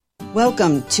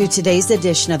Welcome to today's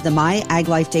edition of the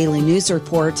MyAgLife Daily News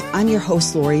Report. I'm your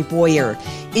host, Lori Boyer.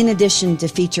 In addition to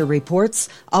feature reports,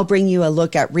 I'll bring you a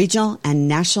look at regional and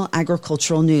national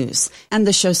agricultural news. And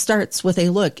the show starts with a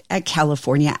look at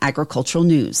California agricultural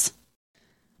news.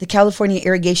 The California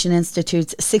Irrigation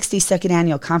Institute's 62nd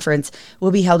annual conference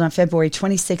will be held on February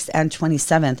 26th and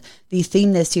 27th. The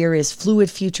theme this year is Fluid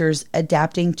Futures,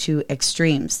 Adapting to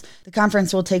Extremes. The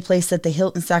conference will take place at the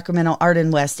Hilton Sacramento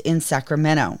Arden West in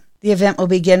Sacramento. The event will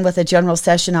begin with a general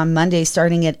session on Monday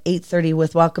starting at 8:30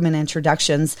 with welcome and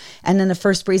introductions. And then the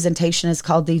first presentation is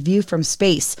called The View from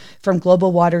Space, From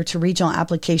Global Water to Regional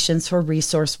Applications for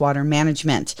Resource Water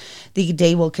Management. The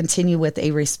day will continue with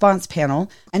a response panel,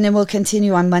 and then we'll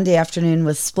continue on Monday afternoon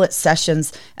with split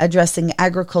sessions addressing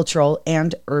agricultural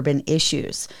and urban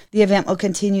issues. The event will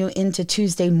continue into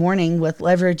Tuesday morning with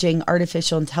leveraging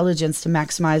artificial intelligence to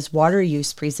maximize water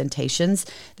use presentations.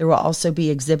 There will also be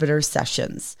exhibitor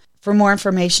sessions. For more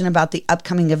information about the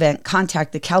upcoming event,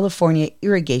 contact the California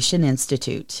Irrigation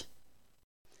Institute.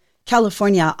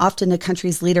 California, often the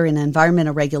country's leader in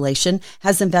environmental regulation,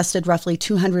 has invested roughly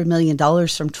 $200 million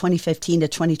from 2015 to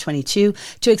 2022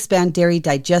 to expand dairy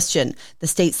digestion. The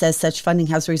state says such funding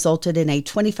has resulted in a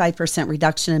 25%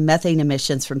 reduction in methane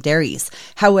emissions from dairies.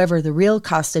 However, the real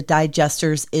cost of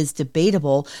digesters is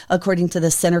debatable, according to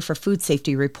the Center for Food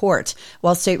Safety report.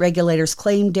 While state regulators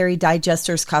claim dairy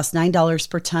digesters cost $9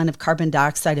 per ton of carbon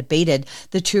dioxide abated,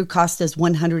 the true cost is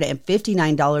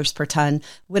 $159 per ton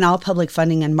when all public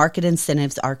funding and market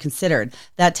incentives are considered.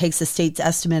 That takes the state's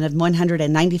estimate of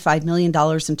 $195 million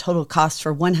in total cost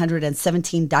for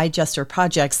 117 digester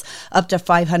projects up to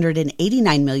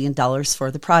 $589 million for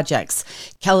the projects.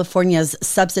 California's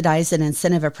subsidized and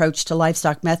incentive approach to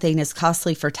livestock methane is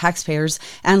costly for taxpayers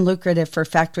and lucrative for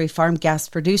factory farm gas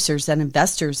producers and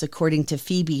investors, according to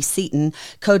Phoebe Seaton,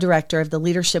 co-director of the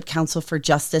Leadership Council for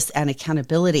Justice and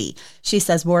Accountability. She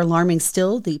says more alarming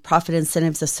still, the profit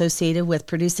incentives associated with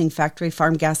producing factory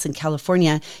farm gas in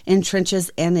California entrenches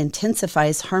and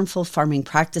intensifies harmful farming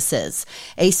practices.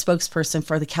 A spokesperson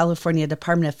for the California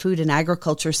Department of Food and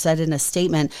Agriculture said in a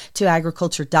statement to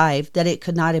Agriculture Dive that it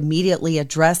could not immediately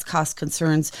address cost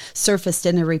concerns surfaced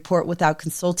in a report without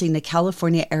consulting the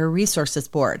California Air Resources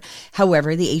Board.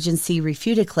 However, the agency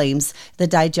refuted claims the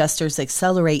digesters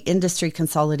accelerate industry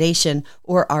consolidation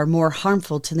or are more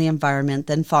harmful to the environment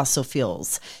than fossil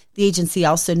fuels. The agency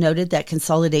also noted that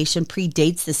consolidation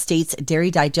predates the state's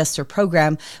dairy digester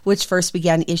program, which first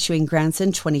began issuing grants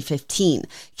in 2015.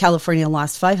 California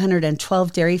lost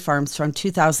 512 dairy farms from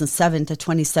 2007 to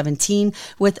 2017,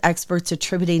 with experts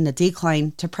attributing the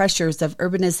decline to pressures of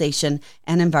urbanization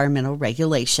and environmental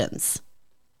regulations.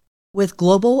 With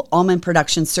global almond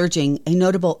production surging, a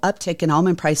notable uptick in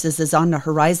almond prices is on the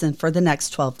horizon for the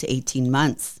next 12 to 18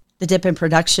 months. The dip in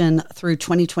production through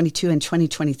 2022 and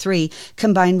 2023,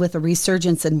 combined with a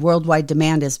resurgence in worldwide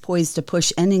demand, is poised to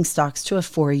push ending stocks to a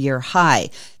 4-year high.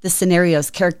 The scenario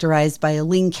is characterized by a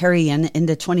lean carry-in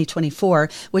into 2024,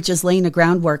 which is laying the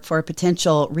groundwork for a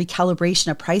potential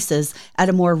recalibration of prices at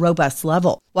a more robust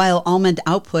level. While almond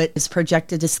output is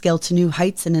projected to scale to new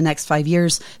heights in the next 5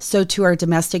 years, so too are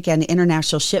domestic and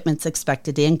international shipments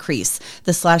expected to increase.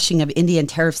 The slashing of Indian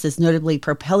tariffs is notably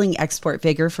propelling export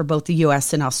vigor for both the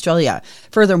U.S. and Australia.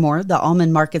 Furthermore, the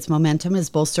almond market's momentum is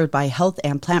bolstered by health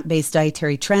and plant-based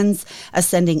dietary trends,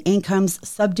 ascending incomes,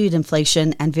 subdued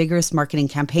inflation, and vigorous marketing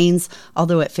campaigns,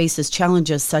 although it faces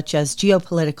challenges such as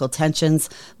geopolitical tensions,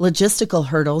 logistical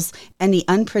hurdles, and the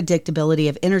unpredictability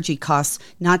of energy costs,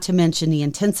 not to mention the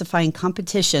intensifying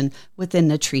competition within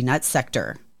the tree nut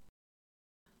sector.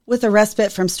 With a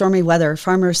respite from stormy weather,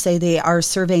 farmers say they are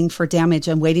surveying for damage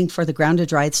and waiting for the ground to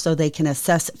dry so they can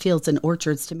assess fields and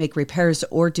orchards to make repairs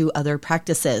or do other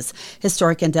practices.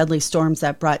 Historic and deadly storms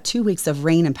that brought 2 weeks of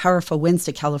rain and powerful winds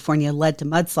to California led to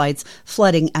mudslides,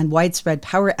 flooding, and widespread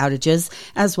power outages,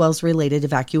 as well as related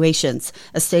evacuations.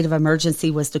 A state of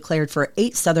emergency was declared for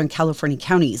 8 Southern California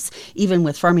counties. Even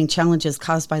with farming challenges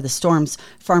caused by the storms,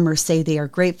 farmers say they are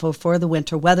grateful for the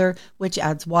winter weather, which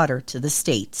adds water to the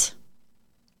state.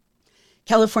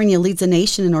 California leads the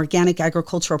nation in organic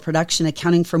agricultural production,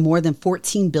 accounting for more than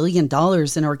 $14 billion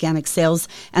in organic sales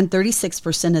and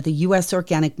 36% of the U.S.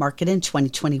 organic market in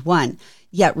 2021.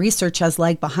 Yet research has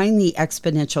lagged behind the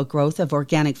exponential growth of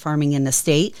organic farming in the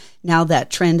state. Now that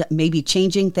trend may be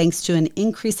changing thanks to an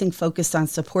increasing focus on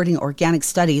supporting organic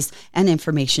studies and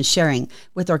information sharing.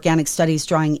 With organic studies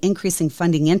drawing increasing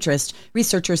funding interest,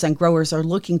 researchers and growers are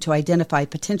looking to identify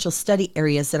potential study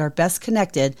areas that are best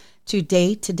connected to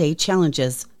day-to-day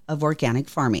challenges of organic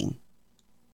farming.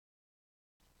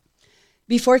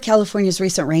 Before California's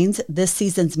recent rains, this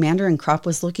season's mandarin crop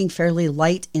was looking fairly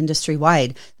light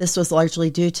industry-wide. This was largely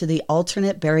due to the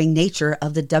alternate bearing nature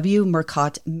of the W.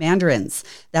 Murcott mandarins.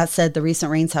 That said, the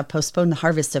recent rains have postponed the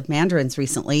harvest of mandarins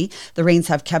recently. The rains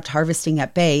have kept harvesting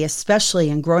at bay, especially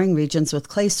in growing regions with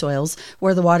clay soils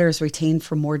where the water is retained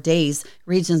for more days.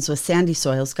 Regions with sandy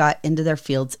soils got into their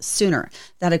fields sooner.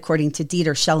 That according to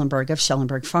Dieter Schellenberg of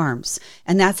Schellenberg Farms.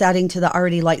 And that's adding to the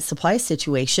already light supply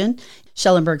situation.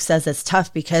 Schellenberg says it's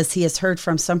tough because he has heard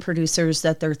from some producers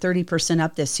that they're 30%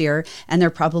 up this year and they're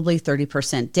probably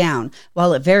 30% down.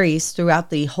 While it varies throughout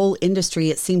the whole industry,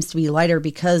 it seems to be lighter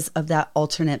because of that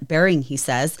alternate bearing, he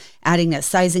says, adding that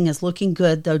sizing is looking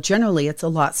good, though generally it's a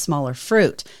lot smaller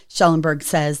fruit. Schellenberg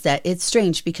says that it's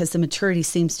strange because the maturity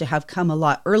seems to have come a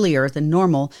lot earlier than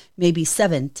normal, maybe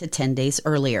 7 to 10 days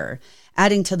earlier.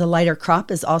 Adding to the lighter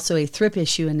crop is also a thrip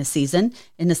issue in the season.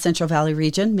 In the Central Valley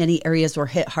region, many areas were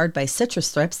hit hard by citrus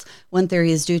thrips. One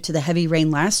theory is due to the heavy rain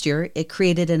last year. It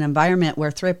created an environment where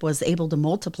thrip was able to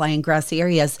multiply in grassy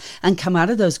areas and come out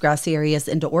of those grassy areas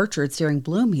into orchards during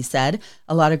bloom, he said.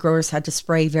 A lot of growers had to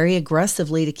spray very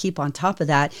aggressively to keep on top of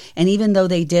that, and even though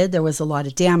they did, there was a lot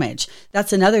of damage.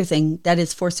 That's another thing that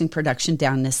is forcing production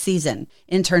down this season.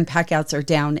 In turn, packouts are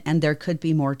down, and there could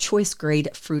be more choice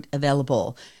grade fruit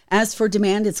available. As for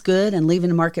demand, it's good and leaving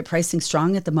the market pricing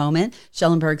strong at the moment.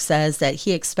 Schellenberg says that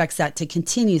he expects that to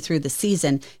continue through the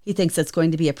season. He thinks it's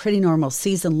going to be a pretty normal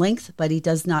season length, but he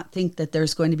does not think that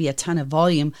there's going to be a ton of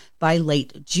volume by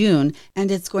late June,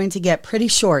 and it's going to get pretty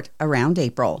short around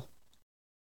April.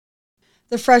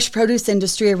 The fresh produce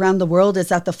industry around the world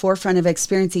is at the forefront of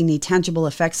experiencing the tangible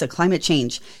effects of climate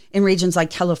change. In regions like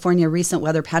California, recent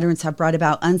weather patterns have brought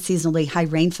about unseasonably high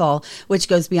rainfall, which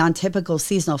goes beyond typical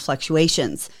seasonal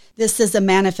fluctuations. This is a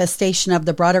manifestation of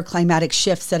the broader climatic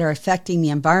shifts that are affecting the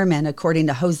environment, according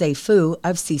to Jose Fu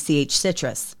of CCH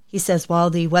Citrus. He says while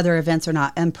the weather events are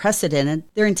not unprecedented,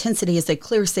 their intensity is a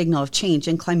clear signal of change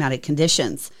in climatic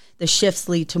conditions. The shifts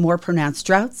lead to more pronounced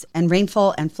droughts and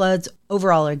rainfall and floods,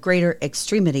 overall a greater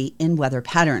extremity in weather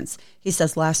patterns. He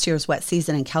says last year's wet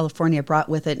season in California brought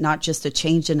with it not just a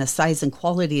change in the size and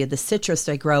quality of the citrus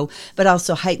they grow, but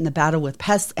also heightened the battle with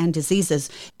pests and diseases,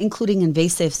 including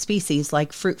invasive species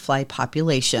like fruit fly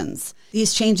populations.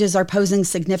 These changes are posing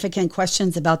significant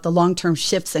questions about the long-term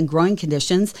shifts in growing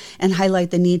conditions and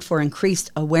highlight the need for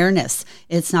increased awareness.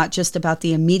 It's not just about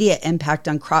the immediate impact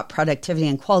on crop productivity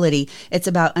and quality. It's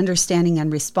about understanding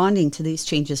and responding to these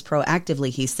changes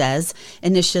proactively, he says.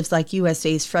 Initiatives like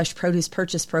USDA's Fresh Produce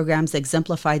Purchase programs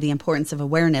exemplify the importance of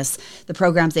awareness. The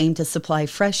programs aim to supply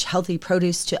fresh, healthy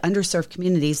produce to underserved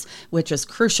communities, which is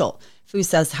crucial. Fu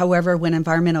says, however, when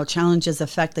environmental challenges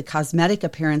affect the cosmetic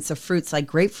appearance of fruits like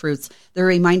grapefruits, they're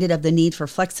reminded of the need for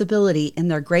flexibility in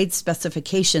their grade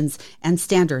specifications and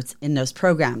standards in those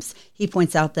programs. He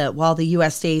points out that while the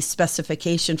USDA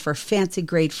specification for fancy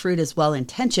grade fruit is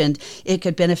well-intentioned, it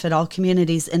could benefit all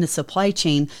communities in the supply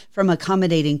chain from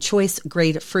accommodating choice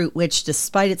grade fruit, which,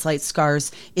 despite its light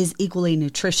scars, is equally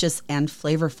nutritious and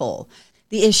flavorful.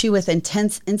 The issue with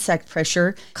intense insect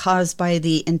pressure caused by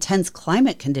the intense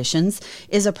climate conditions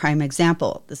is a prime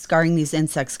example. The scarring these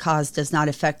insects cause does not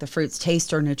affect the fruit's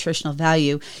taste or nutritional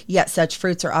value, yet such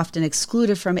fruits are often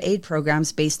excluded from aid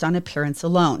programs based on appearance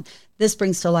alone. This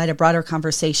brings to light a broader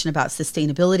conversation about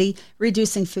sustainability,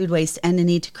 reducing food waste, and the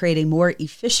need to create a more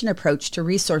efficient approach to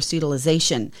resource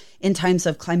utilization. In times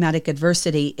of climatic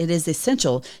adversity, it is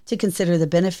essential to consider the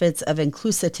benefits of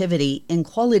inclusivity in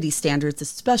quality standards,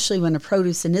 especially when the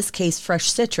produce, in this case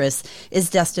fresh citrus, is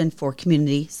destined for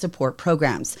community support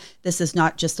programs. This is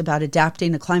not just about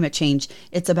adapting to climate change,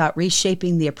 it's about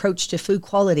reshaping the approach to food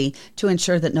quality to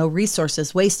ensure that no resource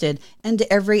is wasted and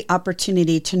every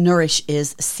opportunity to nourish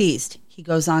is seized. He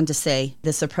goes on to say,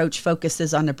 this approach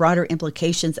focuses on the broader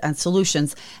implications and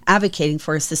solutions, advocating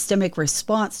for a systemic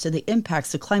response to the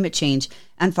impacts of climate change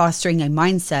and fostering a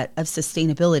mindset of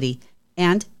sustainability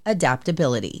and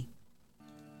adaptability.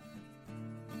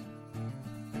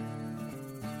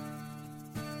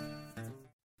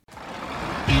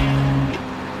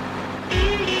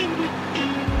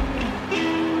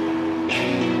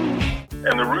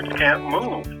 And the roots can't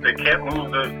move. They can't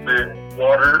move the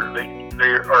water. They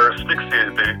are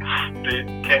asphyxiated. They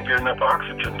can't get enough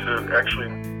oxygen to actually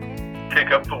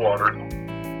take up the water.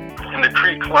 And the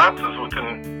tree collapses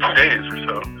within 2 days or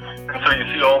so. And so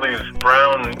you see all these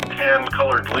brown,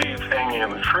 tan-colored leaves hanging in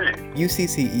the tree.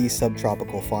 UCCE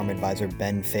Subtropical Farm Advisor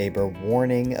Ben Faber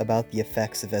warning about the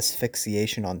effects of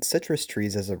asphyxiation on citrus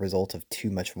trees as a result of too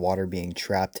much water being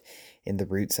trapped in the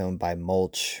root zone by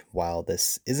mulch. While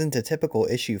this isn't a typical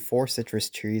issue for citrus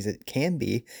trees, it can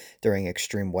be during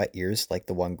extreme wet years like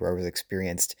the one growers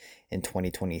experienced in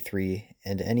 2023,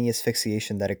 and any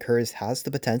asphyxiation that occurs has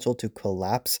the potential to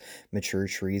collapse mature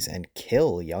trees and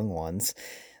kill young ones.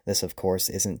 This, of course,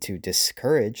 isn't to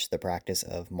discourage the practice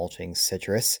of mulching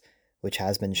citrus, which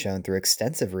has been shown through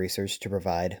extensive research to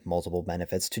provide multiple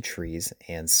benefits to trees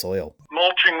and soil.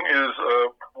 Mulching is a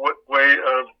way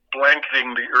of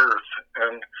blanketing the earth,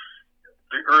 and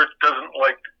the earth doesn't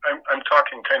like, I'm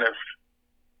talking kind of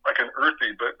like an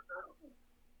earthy, but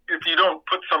if you don't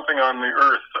put something on the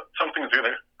earth, something's going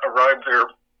to arrive there,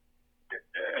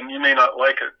 and you may not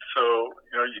like it. So,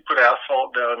 you put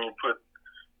asphalt down, you put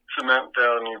cement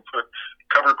down, you put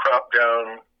cover crop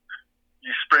down,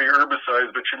 you spray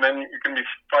herbicides, but then you can be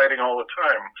fighting all the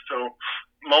time. So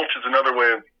mulch is another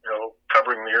way of,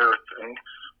 covering the earth. And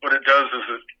what it does is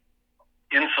it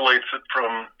insulates it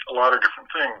from a lot of different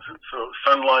things. So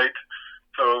sunlight,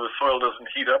 so the soil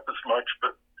doesn't heat up as much,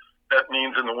 but that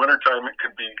means in the wintertime it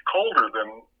could be colder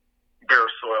than bare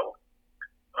soil.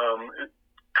 It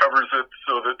covers it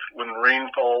so that when rain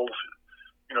falls,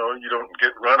 you don't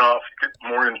get runoff, you get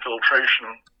more infiltration.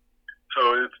 So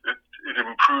it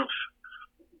improves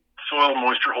soil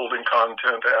moisture holding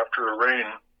content after a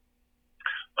rain.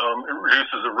 It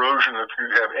reduces erosion if you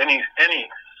have any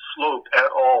slope at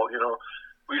all.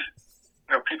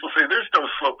 People say there's no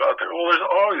slope out there. Well, there's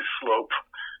always slope.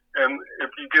 And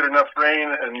if you get enough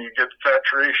rain and you get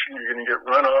saturation, you're going to get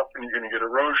runoff and you're going to get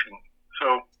erosion.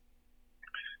 So,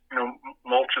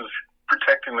 mulch is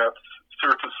protecting that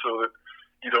surface so that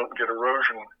you don't get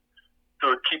erosion.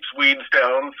 So it keeps weeds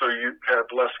down, so you have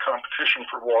less competition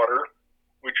for water,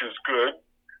 which is good.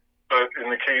 But in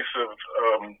the case of,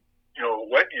 a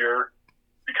wet year,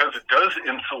 because it does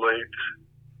insulate,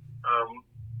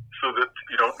 so that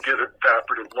you don't get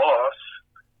evaporative loss,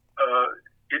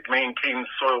 it maintains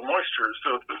soil moisture.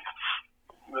 So if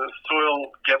the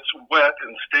soil gets wet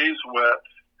and stays wet,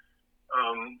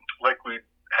 like we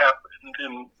happened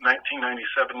in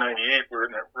 1997-98, where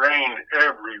it rained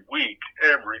every week.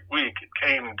 It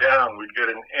came down. We'd get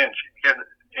an inch,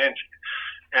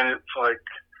 and it's like,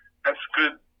 that's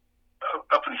good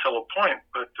up until a point.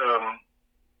 But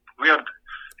we had,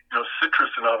 citrus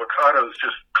and avocados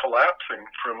just collapsing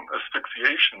from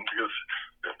asphyxiation because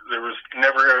there was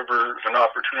never ever an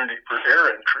opportunity for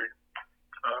air entry.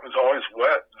 It was always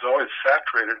wet. It was always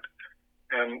saturated,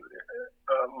 and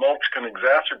mulch can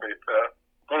exacerbate that.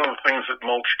 One of the things that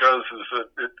mulch does is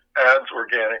that it adds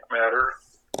organic matter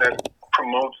that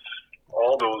promotes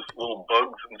all those little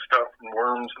bugs and stuff and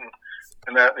worms,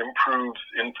 and that improves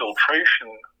infiltration.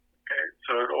 Okay,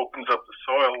 so it opens up the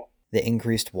soil. The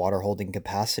increased water holding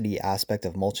capacity aspect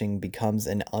of mulching becomes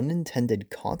an unintended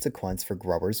consequence for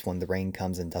growers when the rain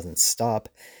comes and doesn't stop.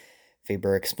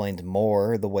 Faber explained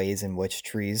more the ways in which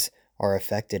trees are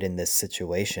affected in this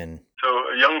situation. So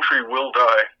a young tree will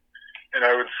die, and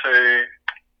I would say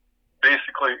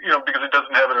basically, because it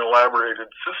doesn't have an elaborated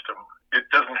system. It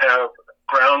doesn't have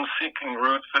ground-seeking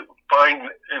roots that find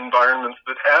environments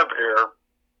that have air.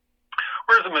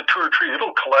 Whereas a mature tree,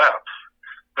 it'll collapse,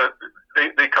 but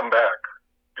they come back.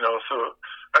 So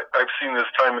I've seen this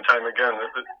time and time again.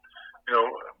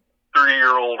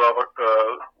 30-year-old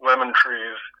lemon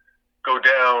trees go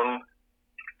down,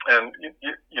 and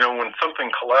when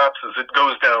something collapses, it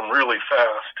goes down really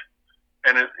fast,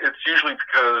 and it's usually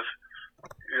because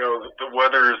the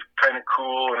weather is kind of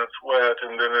cool and it's wet,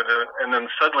 and then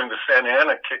suddenly the Santa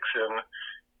Ana kicks in,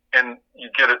 and you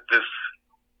get this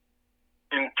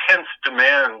intense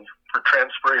demand for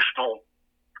transpirational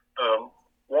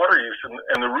water use,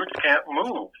 and the roots can't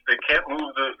move. They can't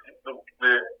move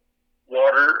the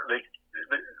water.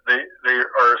 They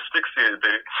are asphyxiated.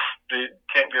 They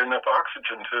can't get enough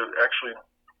oxygen to actually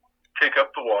take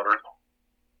up the water,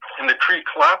 and the tree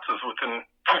collapses within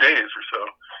 2 days or so.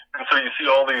 And so you see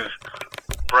all these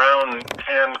brown,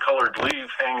 tan-colored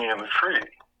leaves hanging in the tree.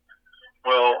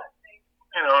 Well,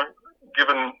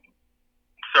 given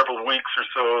several weeks or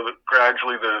so, that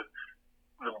gradually the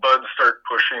buds start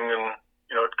pushing, and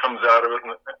it comes out of it,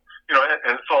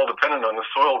 and it's all dependent on the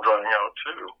soil drying out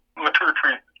too. Mature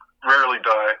trees rarely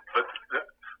die, but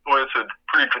boy, it's a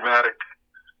pretty dramatic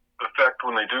effect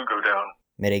when they do go down.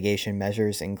 Mitigation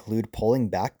measures include pulling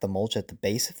back the mulch at the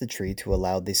base of the tree to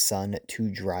allow the sun to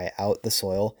dry out the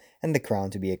soil and the crown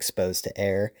to be exposed to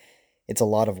air. It's a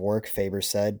lot of work, Faber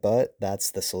said, but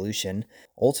that's the solution.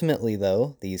 Ultimately,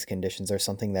 though, these conditions are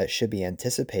something that should be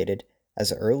anticipated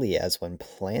as early as when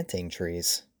planting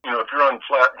trees. If you're on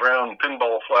flat ground,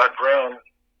 pinball flat ground,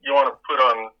 you want to put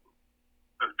on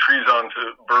the trees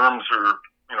onto berms or,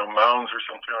 mounds or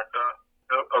something like that.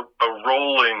 A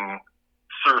rolling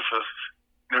surface.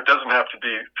 It doesn't have to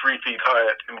be 3 feet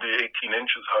high. It can be 18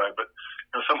 inches high, but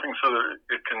something so that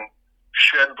it can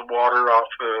shed the water off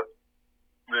the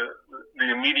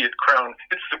immediate crown.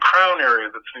 It's the crown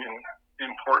area that's the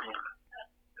important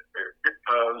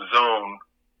zone.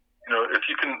 If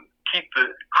you can keep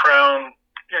the crown,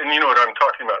 and you know what I'm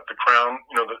talking about, the crown,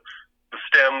 the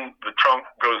stem, the trunk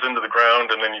goes into the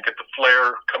ground, and then you get the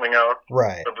flare coming out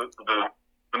right. of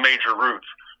the major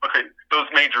roots. Okay, those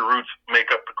major roots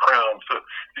make up the crown. So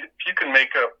if you can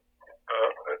make up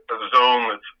a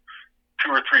zone that's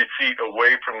 2 or 3 feet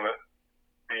away from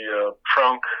the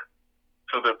trunk,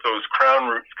 so that those crown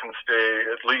roots can stay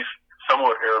at least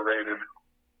somewhat aerated,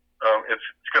 it's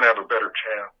going to have a better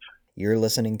chance. You're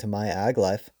listening to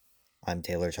MyAgLife. I'm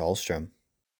Taylor Chalstrom.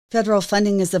 Federal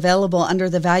funding is available under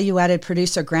the Value-Added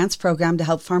Producer Grants Program to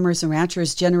help farmers and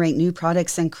ranchers generate new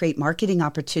products and create marketing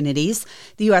opportunities.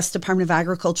 The U.S. Department of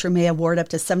Agriculture may award up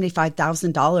to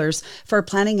 $75,000 for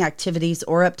planting activities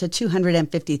or up to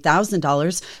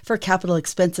 $250,000 for capital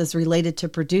expenses related to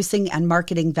producing and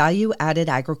marketing value-added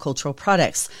agricultural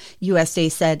products.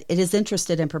 USDA said it is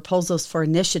interested in proposals for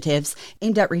initiatives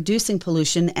aimed at reducing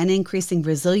pollution and increasing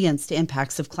resilience to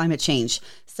impacts of climate change.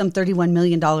 Some $31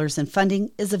 million in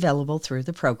funding is available through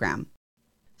the program.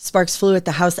 Sparks flew at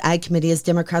the House Ag Committee as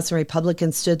Democrats and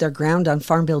Republicans stood their ground on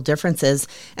farm bill differences,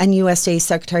 and USDA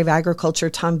Secretary of Agriculture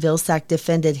Tom Vilsack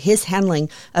defended his handling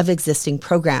of existing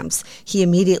programs. He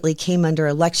immediately came under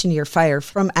election year fire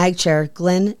from Ag Chair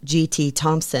Glenn G.T.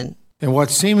 Thompson. In what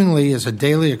seemingly is a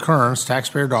daily occurrence,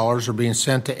 taxpayer dollars are being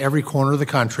sent to every corner of the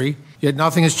country, yet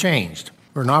nothing has changed.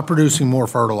 We're not producing more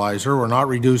fertilizer. We're not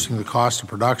reducing the cost of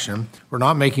production. We're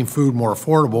not making food more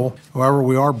affordable. However,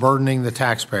 we are burdening the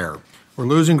taxpayer. We're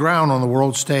losing ground on the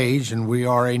world stage, and we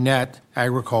are a net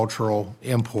agricultural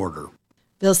importer.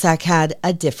 Vilsack had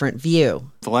a different view.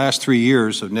 The last 3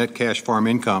 years of net cash farm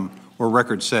income were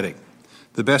record-setting.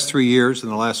 The best 3 years in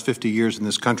the last 50 years in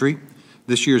this country.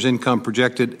 This year's income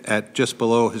projected at just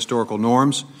below historical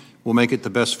norms will make it the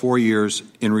best 4 years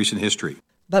in recent history.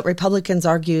 But Republicans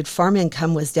argued farm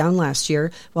income was down last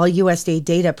year, while USDA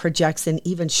data projects an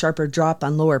even sharper drop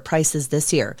on lower prices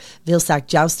this year. Vilsack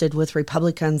jousted with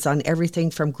Republicans on everything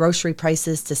from grocery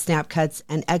prices to SNAP cuts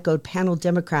and echoed panel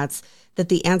Democrats that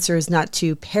the answer is not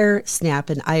to pair SNAP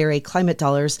and IRA climate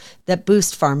dollars that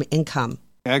boost farm income.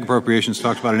 Ag appropriations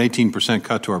talked about an 18%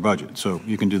 cut to our budget, so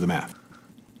you can do the math.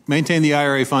 Maintain the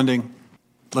IRA funding.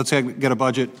 Let's get a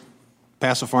budget,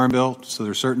 pass a farm bill so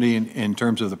there's certainty in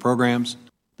terms of the programs.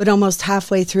 But almost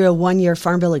halfway through a one-year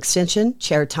farm bill extension,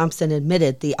 Chair Thompson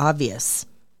admitted the obvious.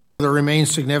 There remain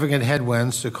significant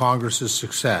headwinds to Congress's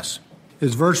success. It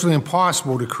is virtually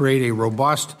impossible to create a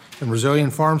robust and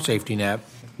resilient farm safety net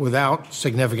without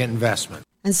significant investment.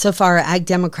 And so far, Ag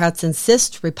Democrats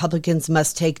insist Republicans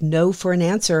must take no for an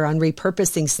answer on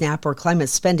repurposing SNAP or climate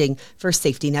spending for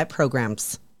safety net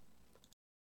programs.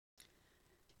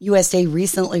 USDA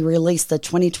recently released the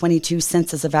 2022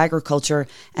 Census of Agriculture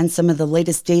and some of the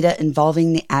latest data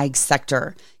involving the ag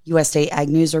sector. USDA Ag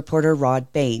News reporter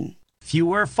Rod Bain.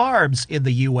 Fewer farms in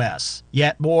the U.S.,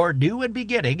 yet more new and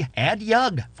beginning and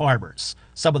young farmers.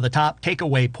 Some of the top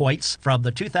takeaway points from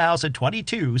the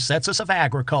 2022 Census of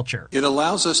Agriculture. It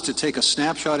allows us to take a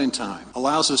snapshot in time,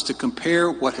 allows us to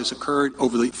compare what has occurred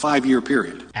over the 5-year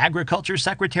period. Agriculture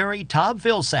Secretary Tom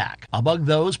Vilsack, among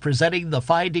those presenting the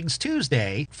findings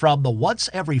Tuesday from the once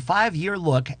every 5-year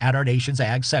look at our nation's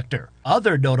ag sector.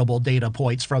 Other notable data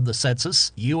points from the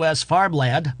census: U.S.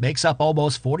 farmland makes up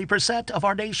almost 40% of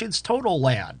our nation's total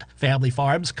land. Family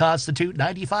farms constitute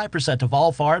 95% of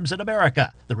all farms in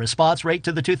America. The response rate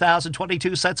to the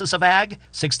 2022 Census of Ag,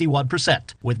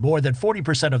 61%, with more than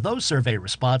 40% of those survey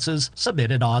responses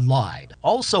submitted online.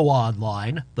 Also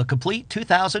online, the complete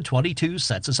 2022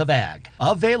 Census of Ag,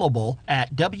 available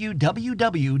at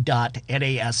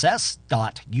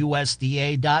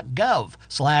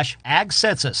www.nass.usda.gov/ag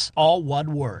census, all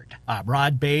one word. I'm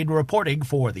Rod Bain reporting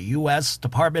for the U.S.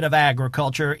 Department of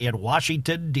Agriculture in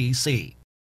Washington, D.C.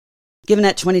 Given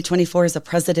that 2024 is a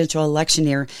presidential election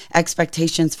year,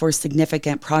 expectations for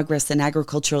significant progress in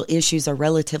agricultural issues are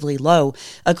relatively low,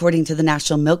 according to the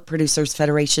National Milk Producers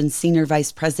Federation Senior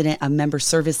Vice President of Member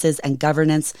Services and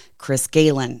Governance, Chris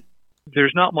Galen.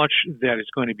 There's not much that is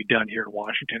going to be done here in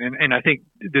Washington. And I think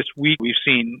this week we've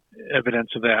seen evidence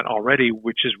of that already,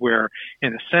 which is where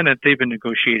in the Senate they've been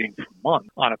negotiating for months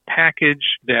on a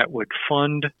package that would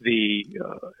fund the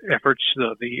efforts,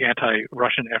 the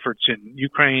anti-Russian efforts in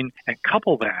Ukraine, and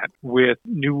couple that with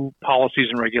new policies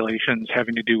and regulations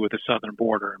having to do with the southern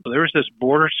border. There's this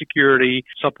border security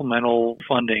supplemental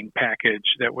funding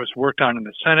package that was worked on in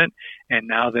the Senate, and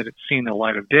now that it's seen the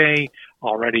light of day,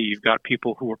 already you've got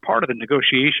people who were part of the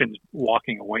negotiations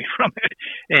walking away from it.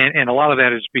 And a lot of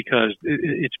that is because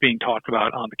it's being talked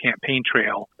about on the campaign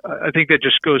trail. I think that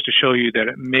just goes to show you that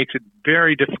it makes it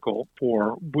very difficult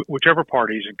for whichever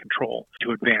party is in control to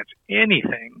advance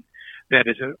anything that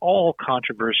is at all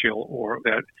controversial or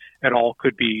that at all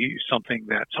could be something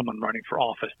that someone running for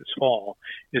office this fall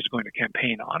is going to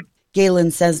campaign on.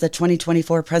 Galen says the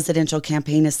 2024 presidential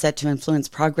campaign is set to influence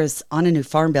progress on a new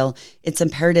farm bill. It's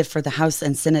imperative for the House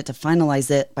and Senate to finalize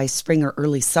it by spring or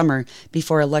early summer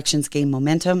before elections gain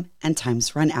momentum and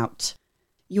times run out.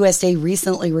 USDA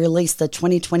recently released the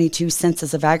 2022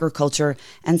 Census of Agriculture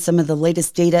and some of the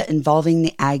latest data involving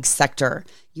the ag sector.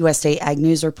 USDA Ag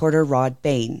News reporter Rod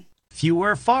Bain.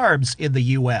 Fewer farms in the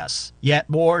U.S., yet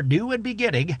more new and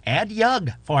beginning and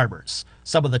young farmers.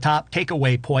 Some of the top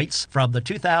takeaway points from the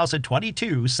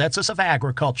 2022 Census of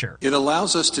Agriculture. It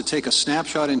allows us to take a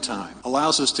snapshot in time,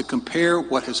 allows us to compare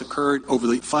what has occurred over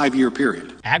the 5-year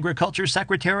period. Agriculture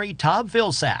Secretary Tom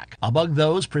Vilsack, among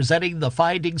those presenting the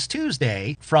findings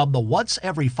Tuesday from the once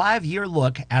every 5-year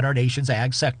look at our nation's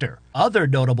ag sector. Other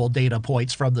notable data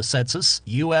points from the census: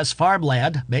 U.S.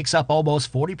 farmland makes up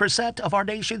almost 40% of our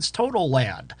nation's total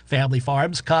land. Family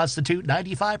farms constitute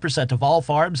 95% of all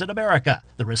farms in America.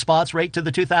 The response rate to the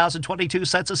 2022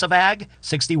 Census of Ag,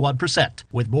 61%,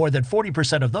 with more than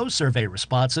 40% of those survey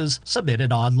responses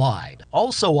submitted online.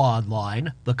 Also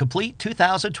online, the complete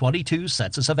 2022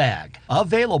 Census of Ag,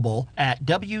 available at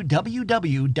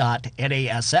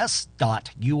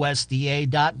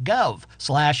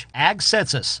www.nass.usda.gov/ag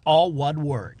census, all one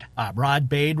word. I'm Rod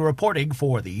Bain reporting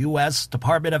for the U.S.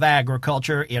 Department of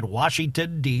Agriculture in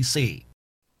Washington, D.C.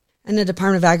 And the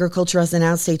Department of Agriculture has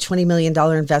announced a $20 million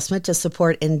investment to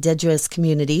support indigenous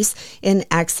communities in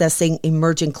accessing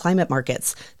emerging climate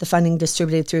markets. The funding,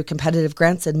 distributed through competitive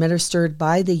grants administered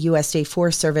by the USDA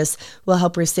Forest Service, will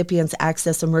help recipients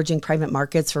access emerging private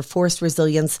markets for forest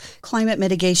resilience, climate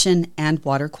mitigation, and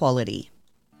water quality.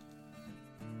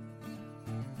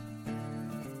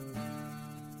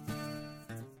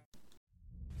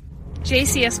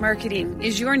 JCS Marketing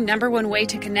is your #1 way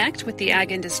to connect with the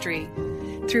ag industry.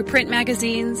 Through print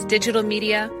magazines, digital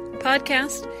media,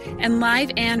 podcasts, and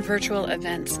live and virtual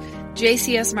events,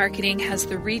 JCS Marketing has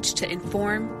the reach to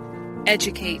inform,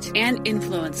 educate, and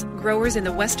influence growers in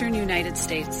the western United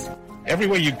States.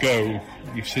 Everywhere you go,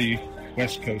 you see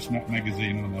West Coast Nut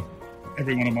Magazine on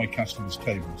every one of my customers'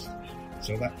 tables.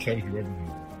 So that tells you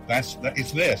everything.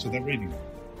 It's there, so they're reading it.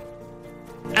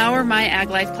 Our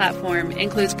MyAgLife platform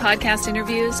includes podcast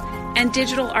interviews and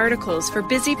digital articles for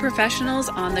busy professionals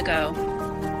on the go.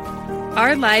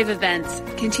 Our live events,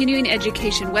 continuing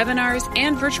education webinars,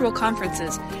 and virtual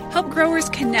conferences help growers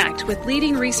connect with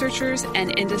leading researchers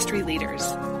and industry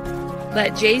leaders.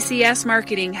 Let JCS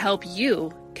Marketing help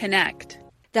you connect.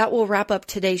 That will wrap up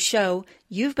today's show.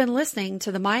 You've been listening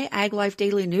to the MyAgLife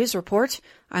Daily News Report.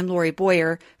 I'm Lori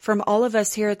Boyer. From all of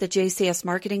us here at the JCS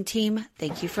Marketing team,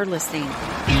 thank you for listening.